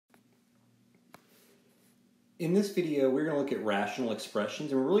In this video, we're going to look at rational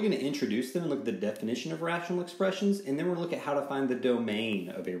expressions, and we're really going to introduce them and look at the definition of rational expressions, and then we're going to look at how to find the domain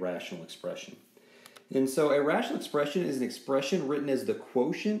of a rational expression. And so a rational expression is an expression written as the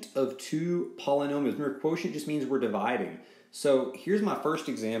quotient of two polynomials. Remember, quotient just means we're dividing. So here's my first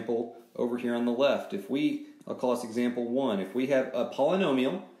example over here on the left. I'll call this example 1. If we have a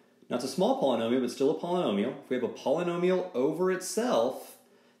polynomial, now it's a small polynomial, but still a polynomial. If we have a polynomial over itself,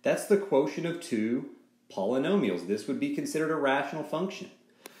 that's the quotient of two polynomials. This would be considered a rational function.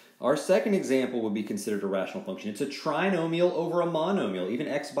 Our second example would be considered a rational function. It's a trinomial over a monomial. Even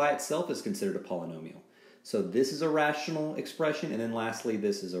x by itself is considered a polynomial. So this is a rational expression, and then lastly,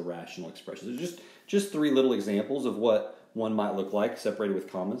 this is a rational expression. So just three little examples of what one might look like, separated with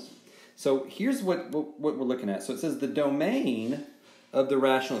commas. So here's what we're looking at. So it says the domain of the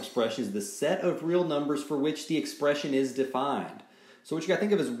rational expression is the set of real numbers for which the expression is defined. So what you got to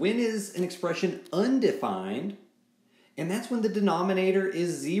think of is when is an expression undefined, and that's when the denominator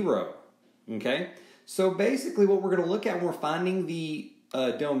is 0. Okay? So basically what we're going to look at when we're finding the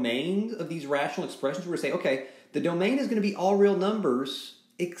domain of these rational expressions, we're going to say, okay, the domain is going to be all real numbers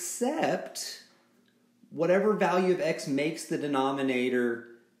except whatever value of x makes the denominator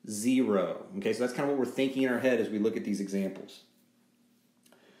 0. Okay, so that's kind of what we're thinking in our head as we look at these examples.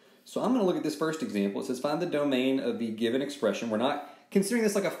 So I'm going to look at this first example. It says find the domain of the given expression. We're not considering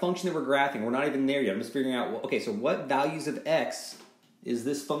this like a function that we're graphing. We're not even there yet. I'm just figuring out, well, okay, so what values of x is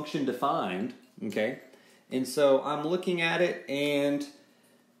this function defined? Okay, and so I'm looking at it, and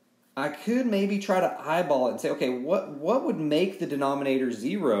I could maybe try to eyeball it and say, okay, what would make the denominator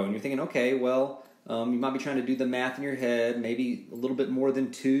 0? And you're thinking, okay, well, you might be trying to do the math in your head, maybe a little bit more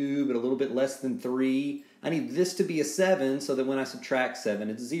than 2, but a little bit less than 3. I need this to be a 7 so that when I subtract 7,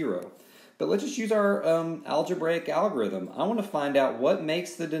 it's 0. But let's just use our algebraic algorithm. I want to find out what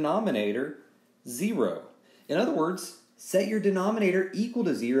makes the denominator 0. In other words, set your denominator equal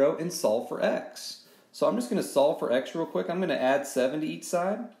to 0 and solve for x. So I'm just going to solve for x real quick. I'm going to add 7 to each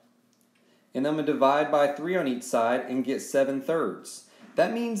side. And I'm going to divide by 3 on each side and get 7/3.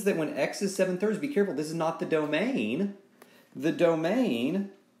 That means that when x is 7/3, be careful, this is not the domain. The domain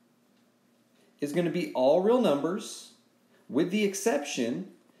is going to be all real numbers with the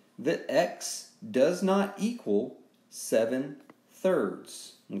exception that x does not equal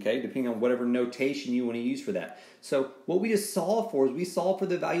 7/3. Okay, depending on whatever notation you want to use for that. So what we just solve for is we solve for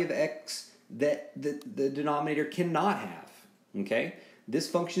the value of x that the denominator cannot have. Okay, this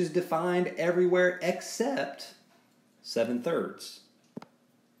function is defined everywhere except 7/3.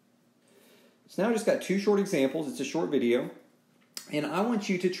 So now I just got two short examples. It's a short video. And I want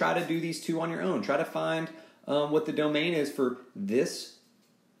you to try to do these two on your own. Try to find what the domain is for this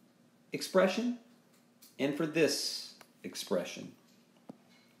expression and for this expression.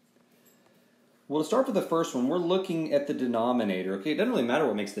 Well, to start with the first one, we're looking at the denominator. Okay, it doesn't really matter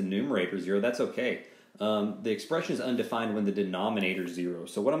what makes the numerator 0. That's okay. The expression is undefined when the denominator is 0.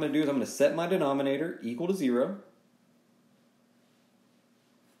 So what I'm going to do is I'm going to set my denominator equal to 0.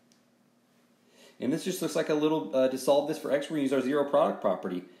 And this just looks like a little, to solve this for x, we're going to use our zero product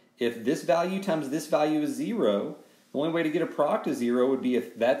property. If this value times this value is 0, the only way to get a product of 0 would be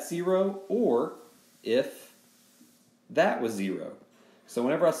if that's 0 or if that was 0. So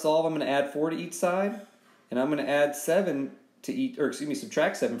whenever I solve, I'm going to add 4 to each side, and I'm going to add 7 to each, or excuse me,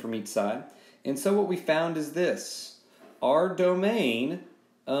 subtract 7 from each side. And so what we found is this. Our domain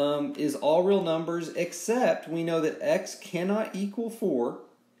is all real numbers except we know that x cannot equal 4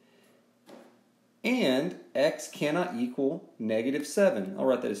 and x cannot equal -7. I'll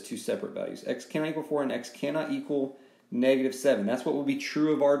write that as two separate values. X cannot equal 4 and x cannot equal -7. That's what will be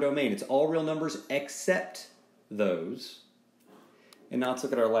true of our domain. It's all real numbers except those. And now let's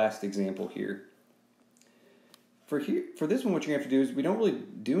look at our last example here. For this one, what you're going to have to do is we don't really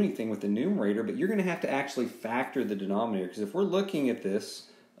do anything with the numerator, but you're going to have to actually factor the denominator. Because if we're looking at this,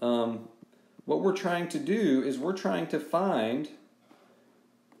 what we're trying to do is we're trying to find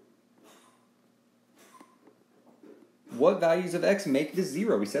what values of x make this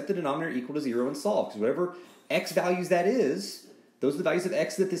 0. We set the denominator equal to 0 and solve. Because whatever x values that is, those are the values of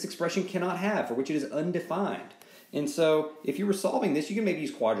x that this expression cannot have, for which it is undefined. And so if you were solving this, you can maybe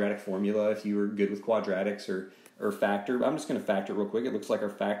use quadratic formula if you were good with quadratics or factor. I'm just going to factor it real quick. It looks like our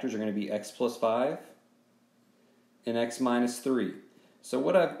factors are going to be x plus 5 and x minus 3. So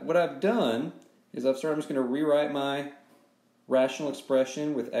what I've done is I'm just going to rewrite my rational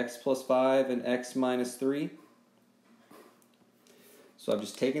expression with x plus 5 and x minus 3. So I've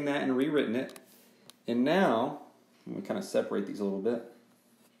just taken that and rewritten it. And now, I'm going to kind of separate these a little bit.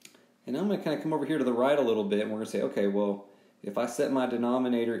 And I'm going to kind of come over here to the right a little bit, and we're going to say, okay, well, if I set my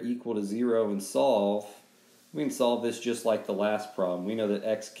denominator equal to 0 and solve, We can solve this just like the last problem. We know that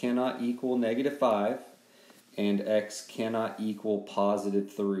x cannot equal -5 and x cannot equal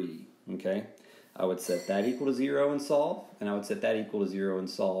 +3. Okay? I would set that equal to 0 and solve, and I would set that equal to 0 and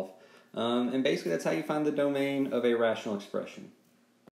solve. And basically that's how you find the domain of a rational expression.